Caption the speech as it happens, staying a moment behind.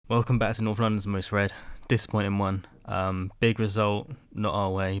Welcome back to North London's Most Read. Disappointing one. Big result, not our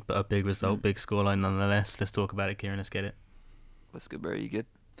way, but a big result, big scoreline nonetheless. Let's talk about it, Kieran. Let's get it. What's good, bro? You good?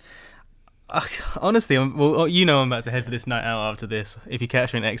 Honestly, I'm about to head for this night out after this. If you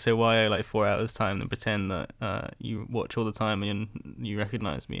catch me in XOYO like 4 hours time, then pretend that you watch all the time and you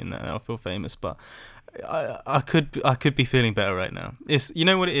recognise me, and that I'll feel famous. But I could be feeling better right now. It's, you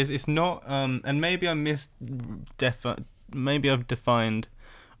know what it is. It's not. And maybe maybe I've defined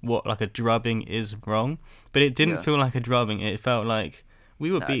what like a drubbing is wrong, but it didn't feel like a drubbing. It felt like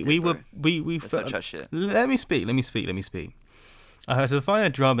we were beat. We felt. Let me speak. So to find a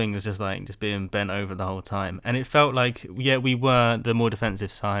drubbing was just being bent over the whole time, and it felt like we were the more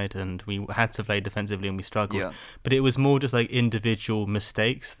defensive side, and we had to play defensively, and we struggled. Yeah. But it was more just like individual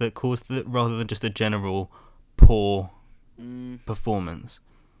mistakes that caused it, rather than just a general poor performance.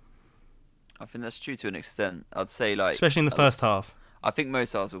 I think that's true to an extent. I'd say like especially in the first half. I think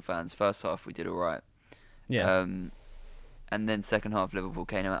most Arsenal fans, first half we did all right. Yeah. And then second half Liverpool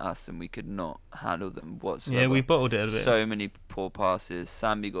came at us and we could not handle them whatsoever. Yeah, we bottled it a bit. So many poor passes.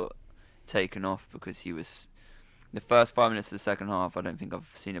 Sambi got taken off because he was... The first 5 minutes of the second half, I don't think I've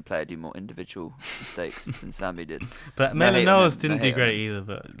seen a player do more individual mistakes than Sambi did. But Maitland-Niles didn't do great either,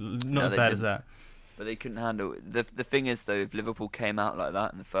 but not as bad as that. But they couldn't handle it. The thing is, though, if Liverpool came out like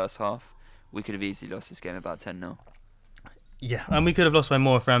that in the first half, we could have easily lost this game about 10-0. Yeah, and we could have lost by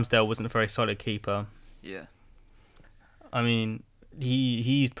more if Ramsdale wasn't a very solid keeper. Yeah. I mean,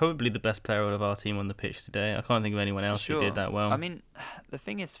 he's probably the best player out of our team on the pitch today. I can't think of anyone else who did that well. I mean, the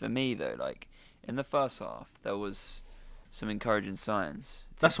thing is for me though, like in the first half, there was some encouraging signs.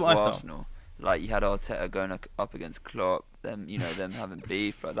 That's what I Arsenal. Felt. Like you had Arteta going up against Klopp, them having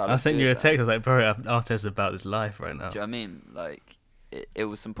beef. Like, that I sent you a text. I was like, bro, Arteta's about his life right now. Do you know what I mean? Like it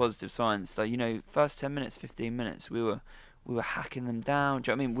was some positive signs. Like first 10 minutes, 15 minutes, we were hacking them down. Do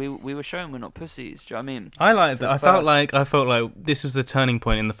you know what I mean? We were showing we're not pussies. Do you know what I mean? I like that. I felt like this was the turning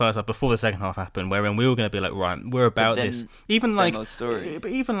point in the first half before the second half happened, wherein we were going to be like, right, we're about this. Even like,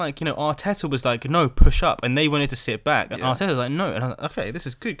 Arteta was like, no, push up, and they wanted to sit back, and Arteta was like, no, and I was like, okay, this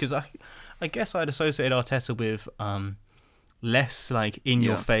is good because I guess I'd associated Arteta with less like in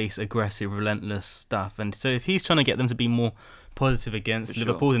your face, aggressive, relentless stuff, and so if he's trying to get them to be more positive against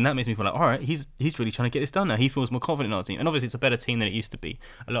Liverpool, then that makes me feel like, all right, he's really trying to get this done now. He feels more confident in our team, and obviously it's a better team than it used to be.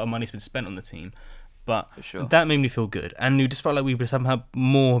 A lot of money's been spent on the team, but that made me feel good, and we just felt like we were somehow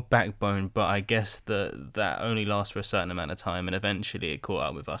more backbone. But I guess that only lasts for a certain amount of time, and eventually it caught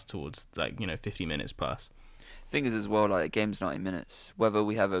up with us towards 50 minutes plus. Thing is as well, like a game's 90 minutes. Whether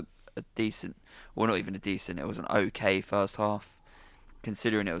we have a decent, well, not even a decent, it was an okay first half,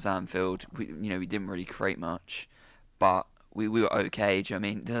 considering it was Anfield. We didn't really create much, but we were okay. Do you know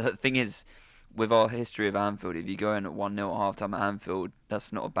what I mean? The thing is, with our history of Anfield, if you go in at 1-0 at half time at Anfield,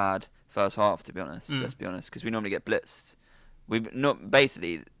 that's not a bad first half, to be honest. Let's be honest, because we normally get blitzed.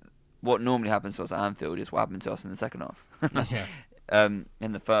 Basically what normally happens to us at Anfield is what happened to us in the second half. In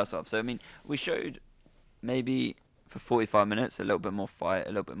the first half. So I mean, we showed maybe for 45 minutes a little bit more fight, a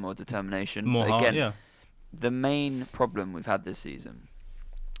little bit more determination. More but again, heart, the main problem we've had this season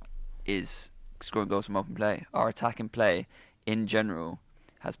is scoring goals from open play. Our attacking play in general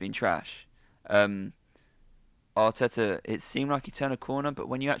has been trash. Arteta, it seemed like he turned a corner, but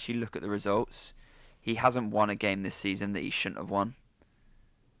when you actually look at the results, he hasn't won a game this season that he shouldn't have won.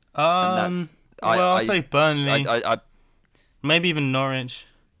 I'll say Burnley. I maybe even Norwich.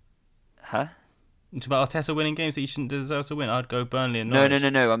 Huh? It's about Arteta winning games that you shouldn't deserve to win. I'd go Burnley and Norwich.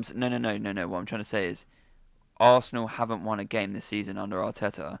 No. What I'm trying to say is, Arsenal haven't won a game this season under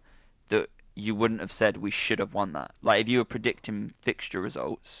Arteta that you wouldn't have said we should have won that. Like if you were predicting fixture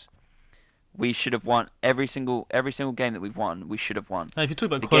results, we should have won every single game that we've won. We should have won. Now, if you talk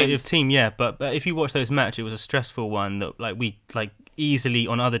about quality of team, but if you watch those matches, it was a stressful one that we easily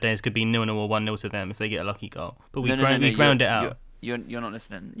on other days could be 0-0 or 1-0 to them if they get a lucky goal. But we ground it out. You're not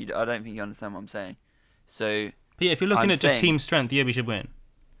listening. I don't think you understand what I'm saying. So, but yeah, if you're looking at just team strength, we should win.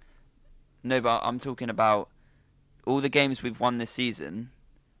 No, but I'm talking about all the games we've won this season.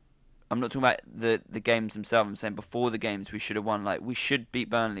 I'm not talking about the games themselves. I'm saying before the games we should have won. Like we should beat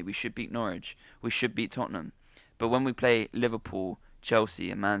Burnley, we should beat Norwich, we should beat Tottenham. But when we play Liverpool,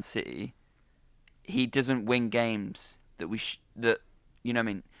 Chelsea, and Man City, he doesn't win games that we should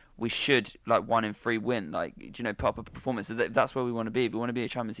like 1 in 3 win. Like proper performance. So that's where we want to be. If we want to be a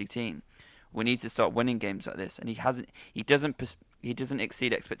Champions League team, we need to start winning games like this. And he hasn't. He doesn't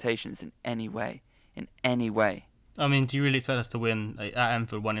exceed expectations in any way. In any way. I mean, do you really expect us to win at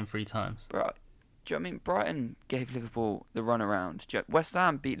Anfield 1 in 3 times? Bro, do you know what I mean? Brighton gave Liverpool the run around. West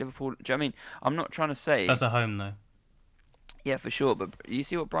Ham beat Liverpool. Do you know what I mean? I'm not trying to say... That's at home, though. Yeah, for sure. But you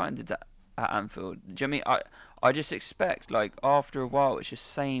see what Brighton did at Anfield. Do you know what I mean? I just expect, like, after a while, it's just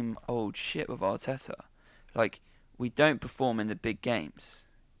same old shit with Arteta. Like, we don't perform in the big games.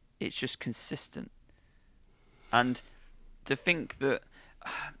 It's just consistent. And to think that,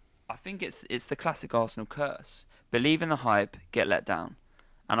 I think it's the classic Arsenal curse. Believe in the hype, get let down.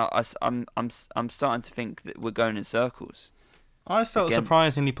 And I'm starting to think that we're going in circles. I felt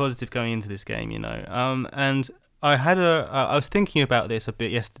surprisingly positive going into this game, you know. And I was thinking about this a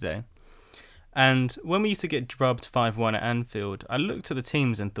bit yesterday. And when we used to get drubbed 5-1 at Anfield, I looked at the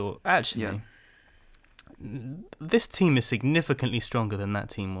teams and thought, actually, this team is significantly stronger than that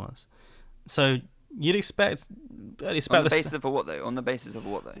team was. So you'd expect on the basis of what though? On the basis of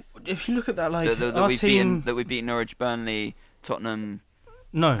what though? If you look at that, like that we beat Norwich, Burnley, Tottenham.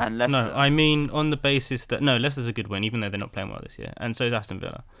 And Leicester. No, I mean on the basis that Leicester's a good win, even though they're not playing well this year, and so is Aston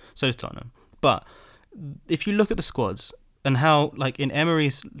Villa, so is Tottenham. But if you look at the squads and how, like in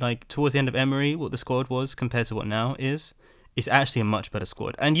Emery's, like towards the end of Emery, what the squad was compared to what now is, it's actually a much better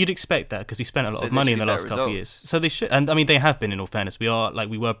squad, and you'd expect that because we spent a lot of money in the last couple of years. So they should, and I mean they have been. In all fairness, we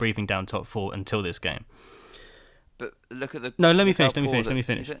were breathing down top 4 until this game. But look at the. No, let me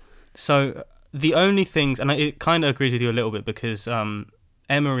finish. So the only things, and it kind of agrees with you a little bit because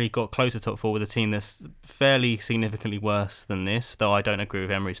Emery got closer top 4 with a team that's fairly significantly worse than this, though I don't agree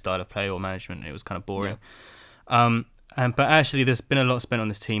with Emery's style of play or management. It was kind of boring. Yeah. But actually, there's been a lot spent on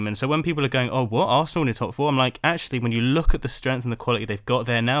this team. And so when people are going, oh, what, Arsenal in the top 4? I'm like, actually, when you look at the strength and the quality they've got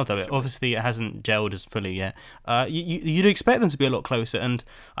there now, though, obviously it hasn't gelled as fully yet, you'd expect them to be a lot closer. And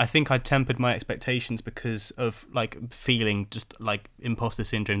I think I tempered my expectations because of, like, feeling just, like, imposter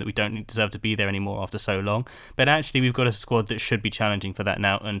syndrome that we don't deserve to be there anymore after so long. But actually, we've got a squad that should be challenging for that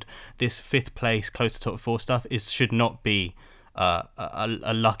now. And this 5th place, close to top 4 stuff should not be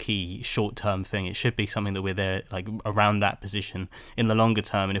a lucky short-term thing. It should be something that we're there, like around that position in the longer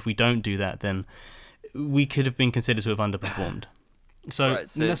term. And if we don't do that, then we could have been considered to have underperformed.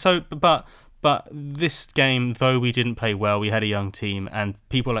 But this game, though we didn't play well, we had a young team, and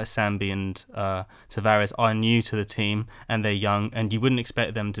people like Sambi and Tavares are new to the team, and they're young, and you wouldn't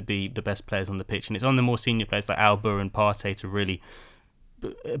expect them to be the best players on the pitch. And it's on the more senior players like Alba and Partey to really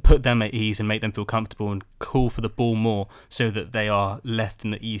put them at ease and make them feel comfortable and call for the ball more so that they are left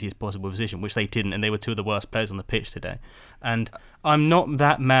in the easiest possible position, which they didn't, and they were 2 of the worst players on the pitch today. And I'm not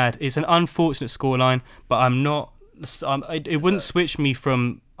that mad. It's an unfortunate scoreline, but I'm not. It wouldn't switch me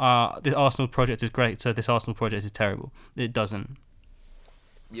from the Arsenal project is great to this Arsenal project is terrible. It doesn't.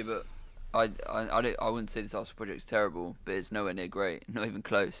 Yeah, but I wouldn't say this Arsenal project is terrible, but it's nowhere near great, not even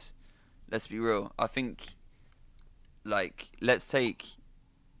close. Let's be real. I think, like, let's take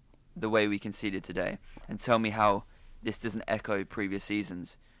the way we conceded today and tell me how this doesn't echo previous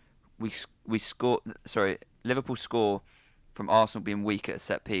seasons. Liverpool score from Arsenal being weak at a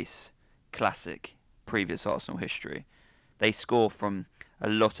set piece. Classic previous Arsenal history. They score from a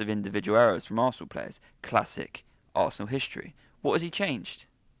lot of individual errors from Arsenal players. Classic Arsenal history. What has he changed?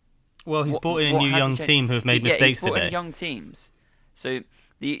 Well, he's brought in a new young team who have made mistakes today. He's brought in young teams. So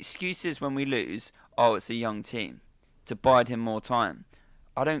the excuses when we lose, it's a young team, to bide him more time.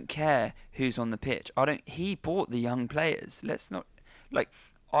 I don't care who's on the pitch. He bought the young players. Let's not, like,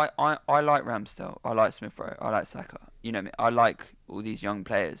 I like Ramsdale. I like Smith Rowe. I like Saka. You know what I mean? I like all these young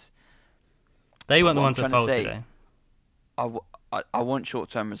players. They weren't the ones that failed today. I want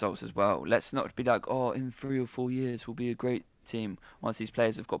short-term results as well. Let's not be like, in 3 or 4 years we'll be a great team once these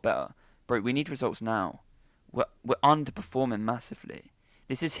players have got better. Bro, we need results now. We're underperforming massively.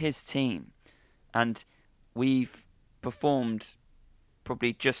 This is his team, and we've performed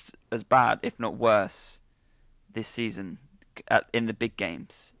probably just as bad, if not worse, this season in the big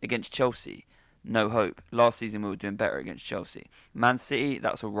games. Against Chelsea, no hope. Last season we were doing better against Chelsea. Man City,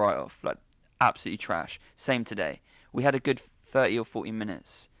 that's a write-off, like absolutely trash. Same today. We had a good 30 or 40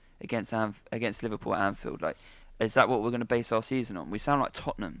 minutes against Liverpool at Anfield. Like, is that what we're going to base our season on? We sound like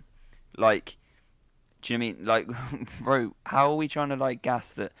Tottenham. Like, do you know what I mean? Like, bro, how are we trying to, like,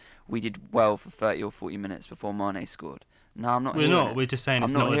 gas that we did well for 30 or 40 minutes before Mane scored? No, I'm not. We're just saying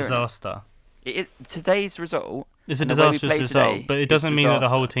it's not a disaster. Today's result. It's a disastrous result, but it doesn't mean that the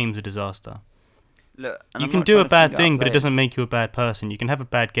whole team's a disaster. Look, you can do a bad thing, but it doesn't make you a bad person. You can have a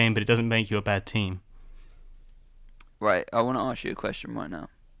bad game, but it doesn't make you a bad team. Right, I want to ask you a question right now,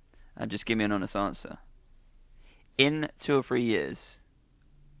 and just give me an honest answer. In 2 or 3 years,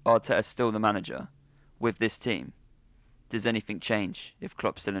 Arteta's still the manager with this team. Does anything change if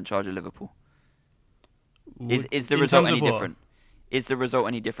Klopp's still in charge of Liverpool? Is the result any different? Is the result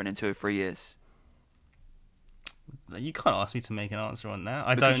any different in 2 or 3 years? You can't ask me to make an answer on that.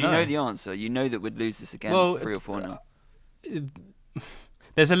 I don't know. Because you know the answer. You know that we'd lose this again, 3 or 4 now.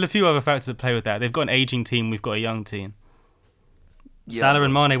 there's a few other factors that play with that. They've got an aging team. We've got a young team. Yeah, Salah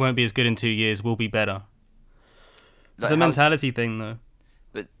and Mane won't be as good in 2 years. We'll be better. It's a mentality thing, though.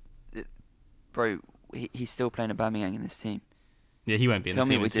 But, bro, he's still playing Aubameyang in this team. Yeah, he won't be in the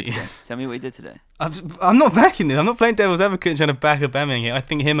team. Tell me what he did today. I'm not backing this. I'm not playing devil's advocate and trying to back Aubameyang here. I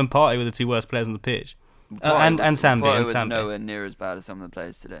think him and Partey were the two worst players on the pitch. And Sambi. Partey was nowhere near as bad as some of the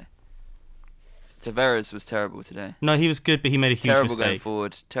players today. Tavares was terrible today. No, he was good, but he made a huge mistake.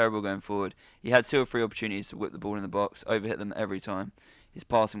 Terrible going forward. He had 2 or 3 opportunities to whip the ball in the box, overhit them every time. His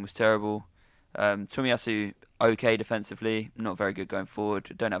passing was terrible. Tomiyasu, okay defensively, not very good going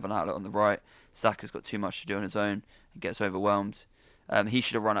forward. Don't have an outlet on the right. Saka's got too much to do on his own and gets overwhelmed. He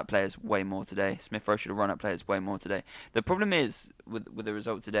should have run at players way more today. Smith Rowe should have run at players way more today. The problem is with the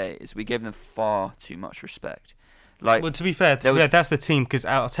result today is we gave them far too much respect. Like, well, to be fair, that's the team, because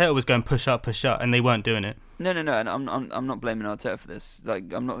Arteta was going push up, and they weren't doing it. No, and I'm not blaming Arteta for this.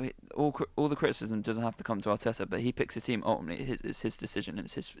 Like, I'm not all the criticism doesn't have to come to Arteta, but he picks a team ultimately. It's his decision.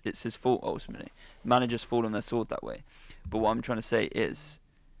 It's his fault ultimately. Managers fall on their sword that way. But what I'm trying to say is,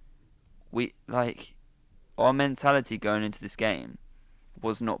 our mentality going into this game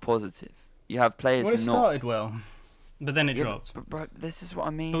was not positive. You have players. Well, it started well. But then it dropped. But bro, this is what I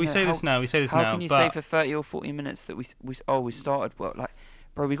mean. But we say this now. How can you say for 30 or 40 minutes that we started well? Like,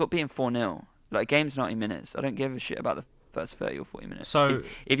 bro, we got beaten 4-0. Like, game's 90 minutes. I don't give a shit about the first 30 or 40 minutes. So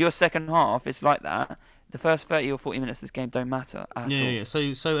if your second half is like that, the first 30 or 40 minutes of this game don't matter at all. Yeah.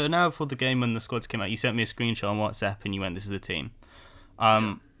 So an hour before the game, when the squads came out, you sent me a screenshot on WhatsApp and you went, "This is the team."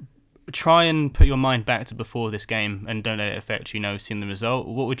 Try and put your mind back to before this game and don't let it affect you. Seeing the result,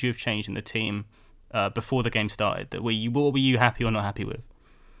 what would you have changed in the team before the game started? What were you happy or not happy with?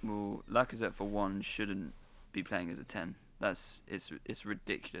 Well, Lacazette for one shouldn't be playing as a 10. It's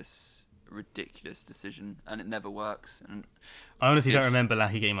ridiculous decision, and it never works. And I honestly don't remember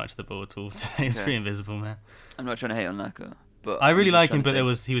Lacazette getting much of the ball at all today. It's pretty invisible, man. I'm not trying to hate on Lacazette, but I really like him, but he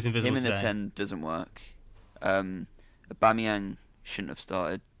was invisible him today. Him in the 10 doesn't work. Aubameyang shouldn't have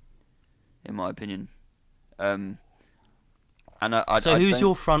started, in my opinion. So who's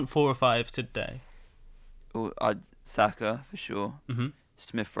your front 4 or 5 today? Saka for sure. Mm-hmm.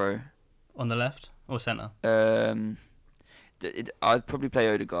 Smith Rowe on the left or centre. I'd probably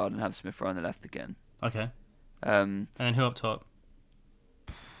play Odegaard and have Smith Rowe on the left again. Okay. And then who up top?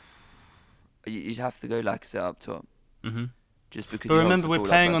 You'd have to go Lacazette up top. Mm-hmm. Just because. But remember, we're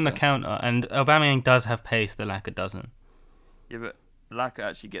playing on the counter, and Aubameyang does have pace that Lacazette doesn't. Yeah, but Lacazette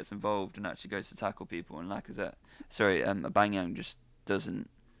actually gets involved and actually goes to tackle people, and Aubameyang just doesn't.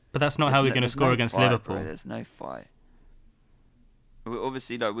 But that's not how we're going to score against Liverpool. Bro, there's no fight.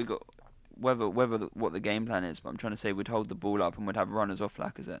 Obviously, we got what the game plan is, but I'm trying to say we'd hold the ball up and we'd have runners off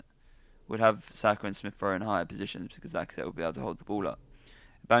Lacazette. We'd have Saka and Smith Rowe in higher positions because Lacazette would be able to hold the ball up.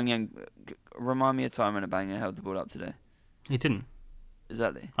 Aubameyang, remind me of a time when Aubameyang held the ball up today. He didn't.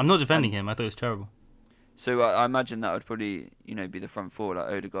 Exactly. I'm not defending him. I thought it was terrible. So I imagine that would probably be the front 4,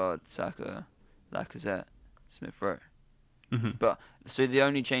 like Odegaard, Saka, Lacazette, Smith Rowe. Mm-hmm. But so the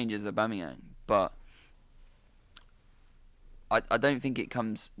only change is Aubameyang, but I don't think it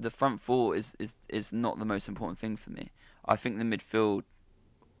comes. The front 4 is not the most important thing for me. I think the midfield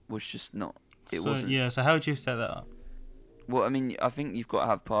was just not. It wasn't. Yeah. So how would you set that up? Well, I mean, I think you've got to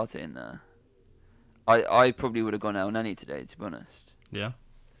have Partey in there. I probably would have gone Elneny today, to be honest. Yeah.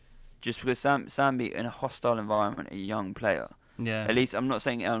 Just because Sambi in a hostile environment, a young player. Yeah. At least I'm not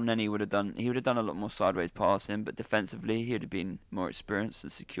saying Elneny would have done. He would have done a lot more sideways passing, but defensively he would have been more experienced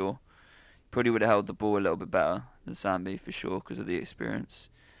and secure. Probably would have held the ball a little bit better than Sambi for sure because of the experience.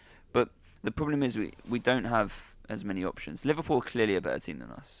 But the problem is we don't have as many options. Liverpool are clearly a better team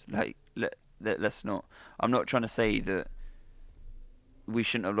than us. Like let's not. I'm not trying to say that we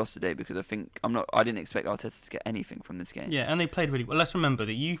shouldn't have lost today because I didn't expect Arteta to get anything from this game. Yeah, and they played really well. Let's remember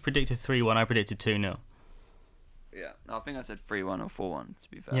that you predicted 3-1, I predicted 2-0. Yeah, I think I said 3-1 or 4-1 to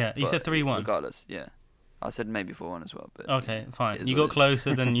be fair. Yeah, you said 3-1. Regardless, yeah. I said maybe 4-1 as well. But okay, fine. You got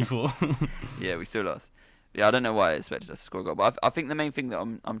closer than you thought. Yeah, we still lost. Yeah, I don't know why I expected us to score a goal, but I think the main thing that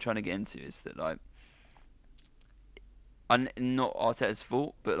I'm trying to get into is that not Arteta's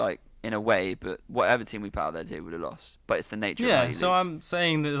fault, but in a way, but whatever team we put out there today would have lost. But it's the nature of it. Yeah, so I'm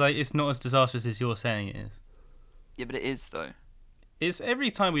saying that it's not as disastrous as you're saying it is. Yeah, but it is though. It's every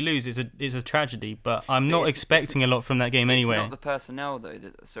time we lose is a tragedy, but I'm not expecting a lot from that game anyway. It's not the personnel though.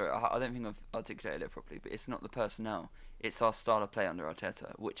 Sorry, I don't think I've articulated it properly, but it's not the personnel. It's our style of play under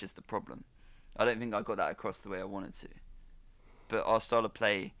Arteta, which is the problem. I don't think I got that across the way I wanted to. But our style of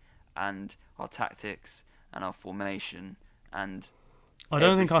play and our tactics and our formation and I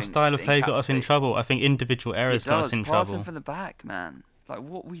don't think our style of play got us in trouble. I think individual errors got us in trouble. Passing from the back, man. Like,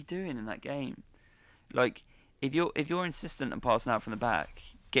 what were we doing in that game? Like, if you're insistent and passing out from the back,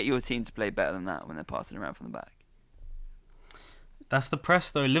 get your team to play better than that when they're passing around from the back. That's the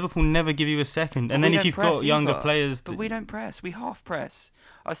press, though. Liverpool never give you a second. And then if you've got younger players... But we don't press. We half press.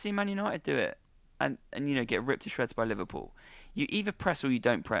 I see Man United do it and get ripped to shreds by Liverpool. You either press or you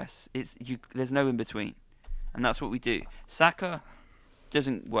don't press. There's no in between. And that's what we do. Saka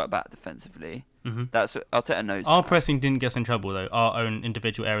doesn't work back defensively. Mm-hmm. That's Arteta knows. Our pressing didn't get us in trouble, though. Our own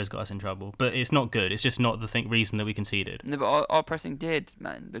individual errors got us in trouble. But it's not good. It's just not the reason that we conceded. No, but our pressing did,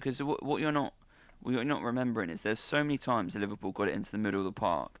 man. Because what you're not remembering is there's so many times that Liverpool got it into the middle of the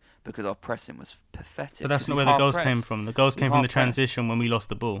park because our pressing was pathetic. But that's not where the goals came from. The goals came from the transition when we lost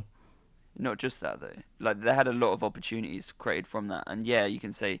the ball. Not just that, though. Like, they had a lot of opportunities created from that. And yeah, you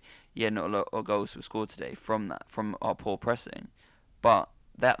can say, not a lot of goals were scored today from that, from our poor pressing. But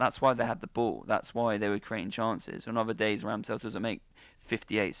that's why they had the ball. That's why they were creating chances. On other days, Ramsdale doesn't make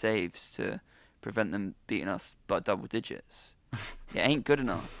 58 saves to prevent them beating us by double digits. It ain't good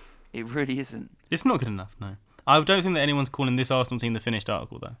enough. It really isn't. It's not good enough, no. I don't think that anyone's calling this Arsenal team the finished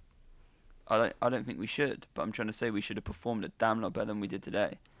article, though. I don't think we should, but I'm trying to say we should have performed a damn lot better than we did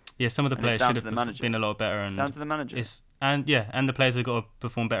today. Yeah, some of the players should have been a lot better. It's down to the manager. And the players have got to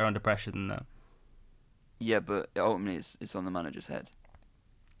perform better under pressure than that. Yeah, but ultimately it's on the manager's head.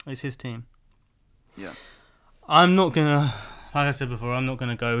 It's his team. Yeah. I'm not going to, like I said before, I'm not going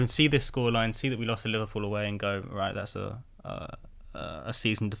to go and see this scoreline, see that we lost to Liverpool away and go, right, that's a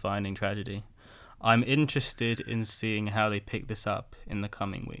season-defining tragedy. I'm interested in seeing how they pick this up in the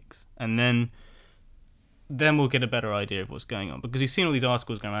coming weeks. And then we'll get a better idea of what's going on. Because we've seen all these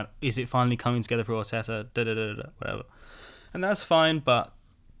articles going around, is it finally coming together for Arteta, whatever. And that's fine, but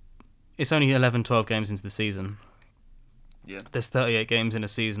it's only 11, 12 games into the season. Yeah. There's 38 games in a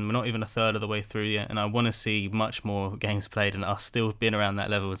season. We're not even a third of the way through yet. And I want to see much more games played and us still being around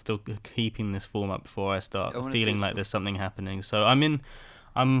that level and still keeping this form up before I start feeling like there's something happening. So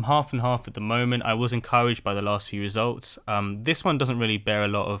I'm half and half at the moment. I was encouraged by the last few results. This one doesn't really bear a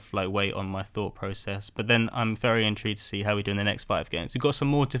lot of weight on my thought process. But then I'm very intrigued to see how we do in the next 5 games. We've got some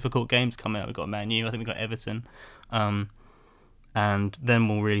more difficult games coming up. We've got Man U. I think we've got Everton. And then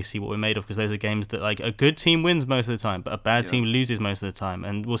we'll really see what we're made of, because those are games that a good team wins most of the time, but a bad team loses most of the time,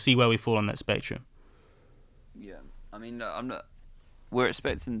 and we'll see where we fall on that spectrum. Yeah, I mean, we're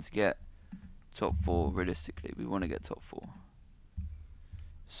expecting to get top 4 realistically. We want to get top 4.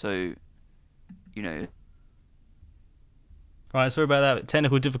 So, Right, sorry about that.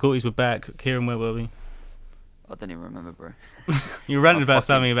 Technical difficulties were back. Kieran, where were we? I don't even remember, bro. You were ranting about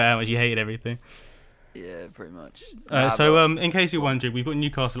something about how much you hated everything. Yeah, pretty much. In case you're wondering, we've got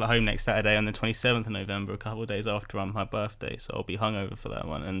Newcastle at home next Saturday on the 27th of November, a couple of days after my birthday, so I'll be hungover for that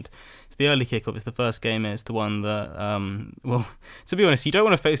one. And it's the early kickoff. It's the first game. It's the one that, to be honest, you don't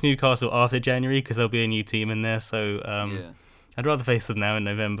want to face Newcastle after January because there'll be a new team in there. So I'd rather face them now in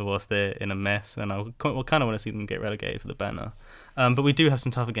November whilst they're in a mess, and I kind of want to see them get relegated for the banner. But we do have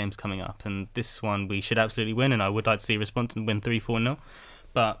some tougher games coming up, and this one we should absolutely win, and I would like to see a response and win 3-4-0.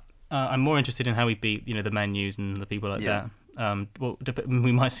 But I'm more interested in how we beat, the Man U's and the people like that.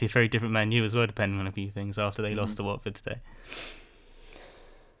 We might see a very different Man U as well, depending on a few things after they lost to Watford today.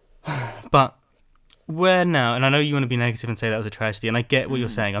 But where now? And I know you want to be negative and say that was a tragedy, and I get what you're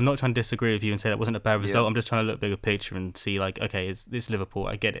saying. I'm not trying to disagree with you and say that wasn't a bad result. I'm just trying to look bigger picture and see, okay, is this Liverpool?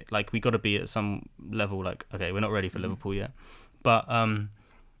 I get it. We got to be at some level. Okay, we're not ready for Liverpool yet. But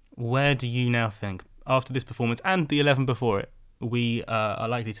where do you now think, after this performance and the 11 before it, we are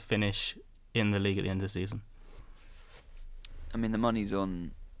likely to finish in the league at the end of the season? I mean, the money's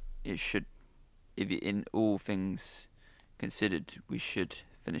on. It should, in all things considered, we should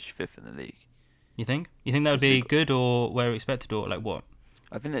finish 5th in the league. You think? You think that would be good, or where expected, or what?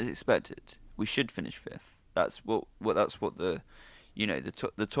 I think that's expected. We should finish 5th. That's what the,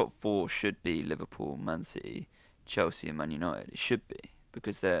 the top 4 should be: Liverpool, Man City, Chelsea, and Man United. It should be,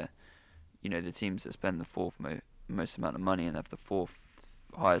 because they're, the teams that spend the most amount of money and have the 4th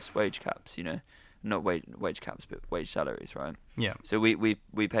highest wage caps, not wage caps, but wage salaries, right? Yeah. So we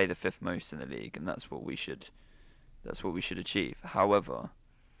pay the 5th most in the league, and that's what we should achieve. However,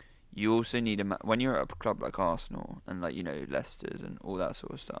 you also need when you're at a club like Arsenal and Leicester's and all that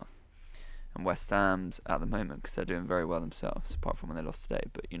sort of stuff, and West Ham's at the moment, because they're doing very well themselves, apart from when they lost today.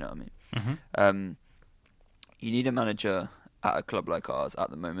 But you know what I mean. Mm-hmm. You need a manager at a club like ours at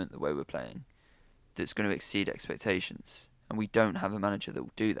the moment, the way we're playing, that's going to exceed expectations, and we don't have a manager that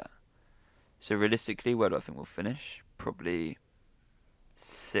will do that. So realistically, where do I think we'll finish? Probably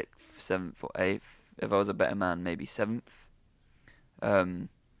 6th, 7th, or 8th. If I was a better man, maybe 7th.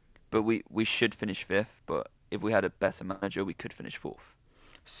 But we should finish 5th. But if we had a better manager, we could finish 4th.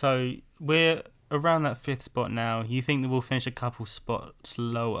 So we're around that 5th spot now. You think that we'll finish a couple spots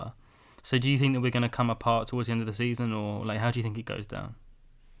lower? So do you think that we're going to come apart towards the end of the season, or like how do you think it goes down?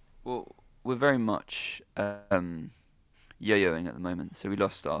 Well, we're very much yo-yoing at the moment. So we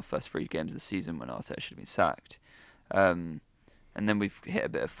lost our first 3 games of the season when Arteta should have been sacked. And then we've hit a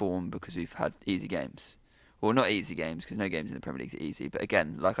bit of form because we've had easy games. Well, not easy games, because no games in the Premier League are easy. But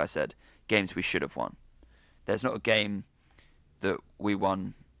again, like I said, games we should have won. There's not a game that we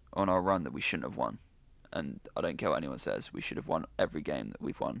won on our run that we shouldn't have won. And I don't care what anyone says, we should have won every game that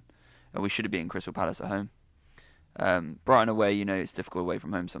we've won. And we should have beaten Crystal Palace at home. Brighton away, it's difficult away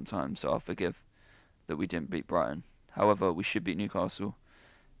from home sometimes, so I'll forgive that we didn't beat Brighton. However, we should beat Newcastle.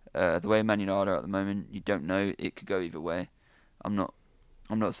 The way Man United are at the moment, you don't know. It could go either way. I'm not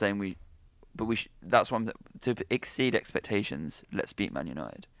saying but we. That's why to exceed expectations. Let's beat Man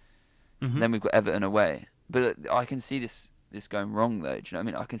United. Mm-hmm. Then we've got Everton away, but I can see this going wrong though. Do you know what I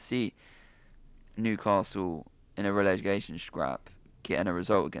mean? I can see Newcastle in a relegation scrap getting a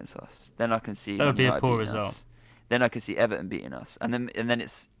result against us. Then I can see that would be a poor result. Us. Then I can see Everton beating us, and then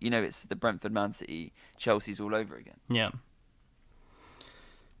it's it's the Brentford, Man City, Chelsea's all over again. Yeah.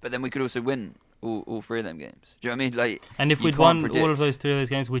 But then we could also win all 3 of them games. Do you know what I mean? Like, and if we'd won all of those 3 of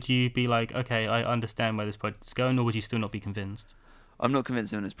those games, would you be like, okay, I understand where this project's going, or would you still not be convinced? I'm not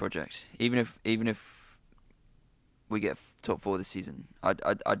convinced on this project. Even if we get top 4 this season,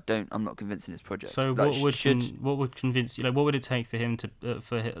 I'm not convinced in this project. So what would convince you? Like, what would it take for him to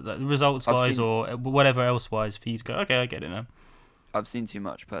results wise or whatever else wise for you to go? Okay, I get it now. I've seen too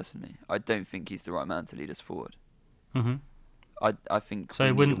much personally. I don't think he's the right man to lead us forward. Mm-hmm. I think so.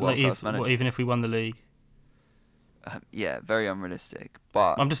 It wouldn't even if we won the league. Yeah, very unrealistic.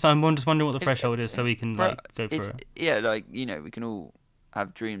 But I'm just wondering what the threshold is, so we can go for it. Yeah, we can all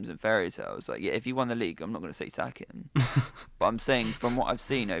have dreams and fairy tales. Like, yeah, if he won the league, I'm not going to say sack him. But I'm saying from what I've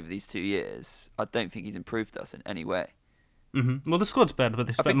seen over these 2 years, I don't think he's improved us in any way. Mm-hmm. Well, the squad's better, but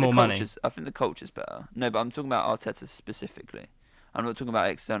they spent more money. I think the culture's better. No, but I'm talking about Arteta specifically. I'm not talking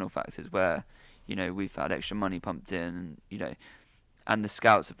about external factors where, we've had extra money pumped in, and the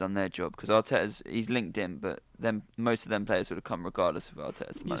scouts have done their job, because he's linked in, but then most of them players would have come regardless of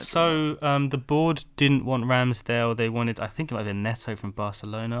Arteta's manager. So the board didn't want Ramsdale. They wanted, I think it might have been Neto from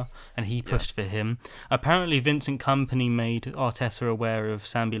Barcelona, and he pushed for him. Apparently, Vincent Kompany made Arteta aware of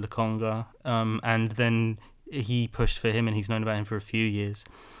Sambi Lokonga, and then he pushed for him, and he's known about him for a few years.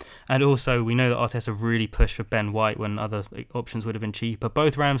 And also, we know that Arteta really pushed for Ben White when other options would have been cheaper.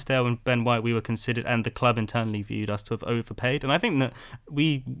 Both Ramsdale and Ben White, we were considered, and the club internally viewed us to have overpaid. And I think that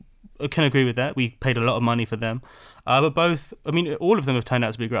we can agree with that. We paid a lot of money for them. But all of them have turned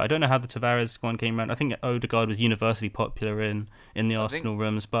out to be great. I don't know how the Tavares one came around. I think Odegaard was universally popular in the Arsenal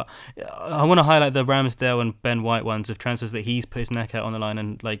rooms. But I want to highlight the Ramsdale and Ben White ones of transfers that he's put his neck out on the line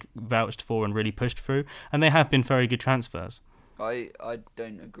and vouched for and really pushed through. And they have been very good transfers. I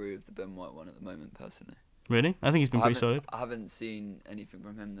don't agree with the Ben White one at the moment, personally. Really? I think he's been pretty solid. I haven't seen anything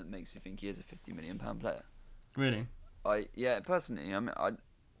from him that makes me think he is a £50 million player. Really? Personally,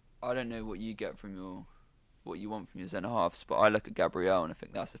 I don't know what you get from what you want from your centre halves, but I look at Gabriel and I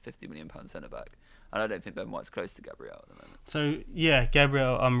think that's a £50 million centre back, and I don't think Ben White's close to Gabriel at the moment. So yeah,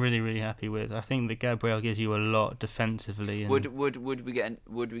 Gabriel, I'm really really happy with. I think that Gabriel gives you a lot defensively. And would we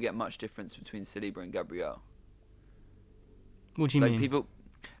get much difference between Saliba and Gabriel? What do you mean?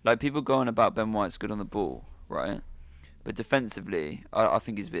 People go on about Ben White's good on the ball, right? But defensively, I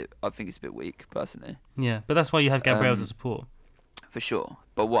think he's a bit weak, personally. Yeah, but that's why you have Gabriel as a support. For sure.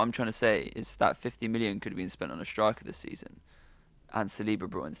 But what I'm trying to say is that 50 million could have been spent on a striker this season, and Saliba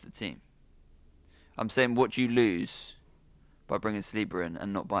brought into the team. I'm saying, what do you lose by bringing Saliba in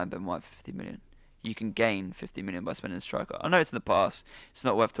and not buying Ben White for 50 million? You can gain 50 million by spending a striker. I know it's in the past. It's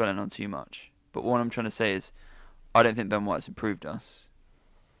not worth dwelling on too much. But what I'm trying to say is, I don't think Ben White's improved us.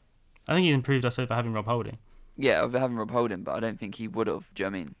 I think he's improved us over having Rob Holding. Yeah, over having Rob Holding, but I don't think he would have. Do you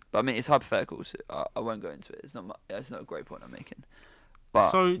know what I mean? But I mean, it's hypothetical, so I won't go into it. It's not a great point I'm making. But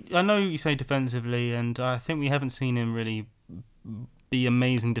so I know you say defensively, and I think we haven't seen him really be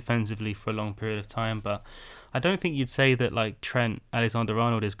amazing defensively for a long period of time. But I don't think you'd say that Trent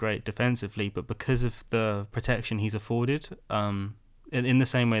Alexander-Arnold is great defensively, but because of the protection he's afforded, in the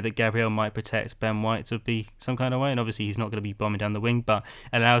same way that Gabriel might protect Ben White to be some kind of way, and obviously he's not going to be bombing down the wing, but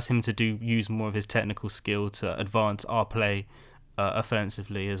allows him to use more of his technical skill to advance our play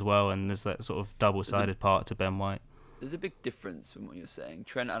offensively as well, and there's that sort of double-sided part to Ben White. There's a big difference from what you're saying.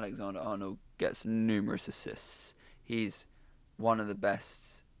 Trent Alexander-Arnold gets numerous assists. He's one of the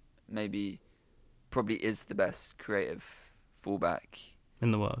best, probably is the best creative fullback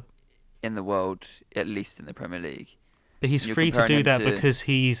in the world. At least in the Premier League. But he's free to do that because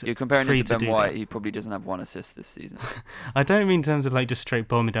he's You're comparing free him to Ben White, that. who probably doesn't have 1 assist this season. I don't mean in terms of like just straight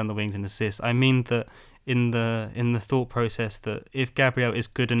bombing down the wings and assists. I mean that in the thought process that if Gabriel is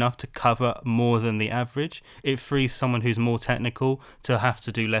good enough to cover more than the average, it frees someone who's more technical to have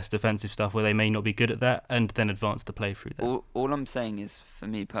to do less defensive stuff where they may not be good at that and then advance the play through that. All I'm saying is, for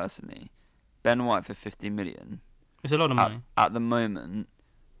me personally, Ben White for 50 million. It's a lot of money. At the moment,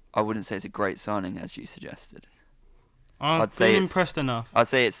 I wouldn't say it's a great signing as you suggested. I've been impressed enough. I'd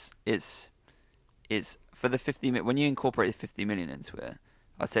say it's for the 50 million. When you incorporate the 50 million into it,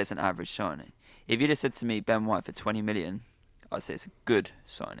 I'd say it's an average signing. If you'd have said to me Ben White for 20 million, I'd say it's a good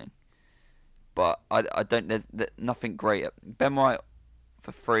signing. But I don't. There's nothing great. Ben White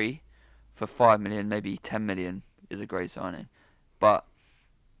for free, for 5 million, maybe 10 million is a great signing. But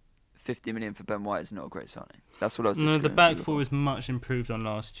 50 million for Ben White is not a great signing. That's what I was. No, the back four is much improved on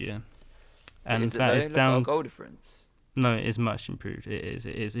last year, and that is down. Goal difference. No, it is much improved. It is.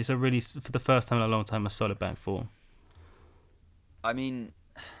 It's a really, for the first time in a long time, a solid back four. I mean,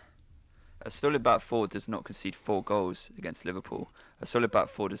 a solid back four does not concede 4 goals against Liverpool. A solid back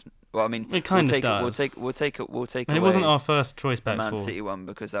four does. Well, I mean, it kind of does. We'll take. And it wasn't our first choice back four. Man City one,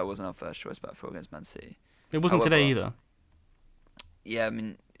 because that wasn't our first choice back four against Man City. It wasn't today either. Yeah, I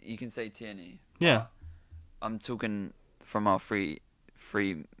mean, you can say Tierney. Yeah. I'm talking from our free.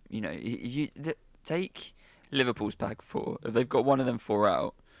 You know, you take Liverpool's back four. If they've got one of them 4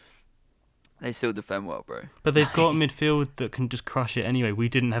 out, they still defend well, bro. But they've got midfield that can just crush it anyway. We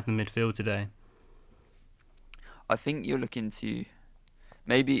didn't have the midfield today. I think you're looking to...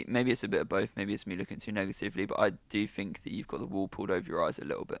 Maybe it's a bit of both. Maybe it's me looking too negatively, but I do think that you've got the wool pulled over your eyes a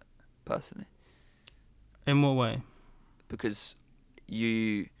little bit, personally. In what way? Because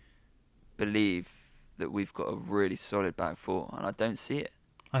you believe that we've got a really solid back four, and I don't see it.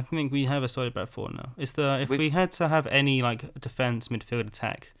 I think we have a solid back four now. If we had to have any like defense, midfield,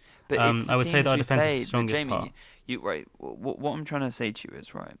 attack, but I would say that our defense is the strongest Jamie, part. Right. What I'm trying to say to you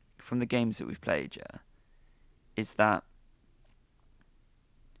is, right, from the games that we've played, is that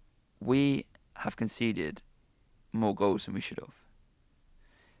we have conceded more goals than we should have.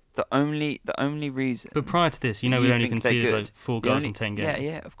 The only reason. But prior to this, we only conceded like 4 goals in 10 games.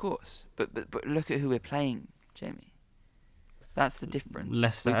 Yeah, of course. But look at who we're playing, Jamie. That's the difference.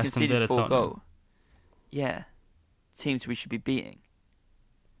 Leicester, Aston Villa, Tottenham. Yeah, teams we should be beating.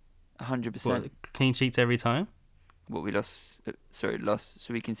 100%. Clean sheets every time. What we lost? Lost.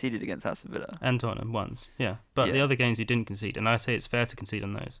 So we conceded against Aston Villa and Tottenham once. Yeah, but the other games we didn't concede, and I say it's fair to concede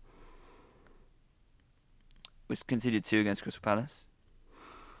on those. We conceded 2 against Crystal Palace.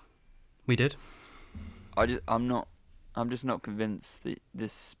 We did. I'm just not convinced that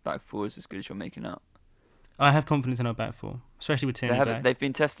this back four is as good as you're making out. I have confidence in our back four, especially with Tierney back. They've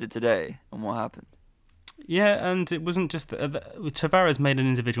been tested today on what happened. Yeah, and it wasn't just Tavares made an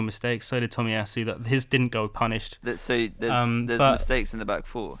individual mistake. So did Tomiyasu. That his didn't go punished. There's mistakes in the back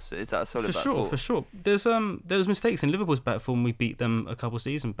four. So is that a solid back four? For sure. There was mistakes in Liverpool's back four when we beat them a couple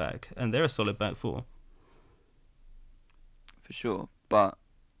seasons back, and they're a solid back four. For sure, but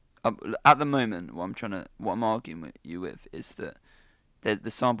at the moment, what I'm arguing with you with is that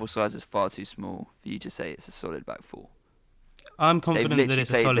the sample size is far too small for you to say it's a solid back four. I'm confident that it's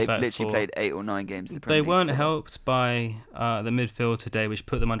a solid back four. They've literally played 8 or 9 games in the Premier League. They weren't helped by the midfield today, which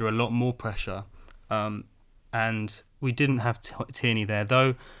put them under a lot more pressure. And we didn't have Tierney there,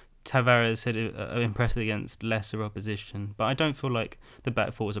 though Tavares had impressed against lesser opposition. But I don't feel like the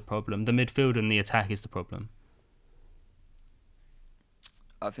back four is a problem. The midfield and the attack is the problem.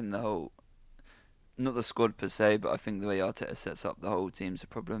 I think not the squad per se, but I think the way Arteta sets up the whole team's a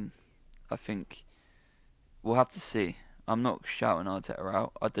problem. I think we'll have to see. I'm not shouting Arteta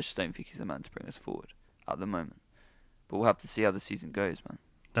out. I just don't think he's the man to bring us forward at the moment. But we'll have to see how the season goes, man.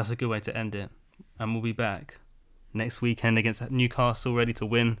 That's a good way to end it. And we'll be back next weekend against Newcastle, ready to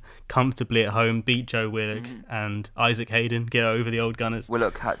win comfortably at home, beat Joe Willock and Isaac Hayden, get over the old Gunners.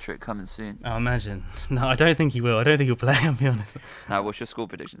 Willock hat-trick coming soon. I imagine. No, I don't think he will. I don't think he'll play, I'll be honest. Now, what's your score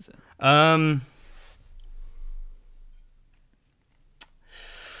predictions then?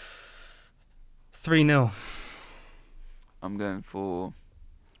 3-0. I'm going for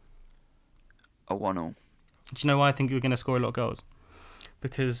a 1-0. Do you know why I think we're going to score a lot of goals?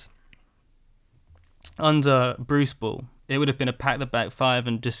 Because under Bruce Ball, it would have been a pack the back 5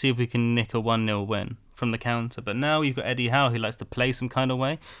 and just see if we can nick a 1-0 win from the counter. But now you've got Eddie Howe, who likes to play some kind of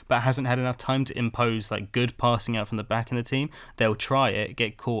way, but hasn't had enough time to impose like good passing out from the back in the team. They'll try it,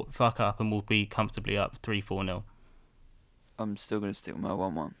 get caught, fuck up, and we'll be comfortably up 3-4-0. I'm still going to stick with my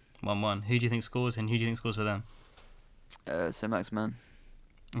 1-1. 1-1. Who do you think scores and who do you think scores for them? Saint-Maximin.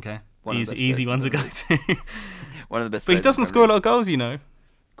 Okay. Easy one to go to. One of the best. But he doesn't score a lot of goals,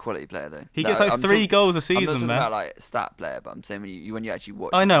 Quality player though. He gets like 3 goals a season, I'm not talking man. about like stat player, but I'm saying when you actually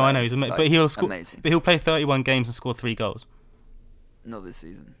watch. I know. He's but he'll score. Amazing. But he'll play 31 games and score 3 goals. Not this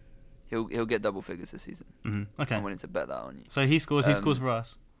season. He'll get double figures this season. Mm-hmm. Okay. I'm willing to bet that on you. So he scores. Who scores for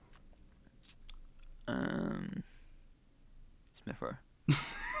us? Smith Rowe.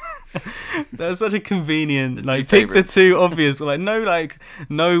 That's such a convenient pick the 2 obvious.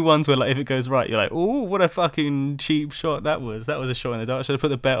 No ones where if it goes right you're like, oh, what a fucking cheap shot that was a shot in the dark. Should have put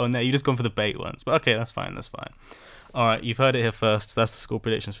the bet on there. You just gone for the bait once, but okay, that's fine. All right, you've heard it here first. That's the score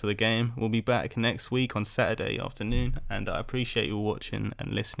predictions for the game. We'll be back next week on Saturday afternoon, and I appreciate you watching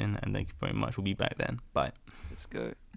and listening, and thank you very much. We'll be back then. Bye. Let's go.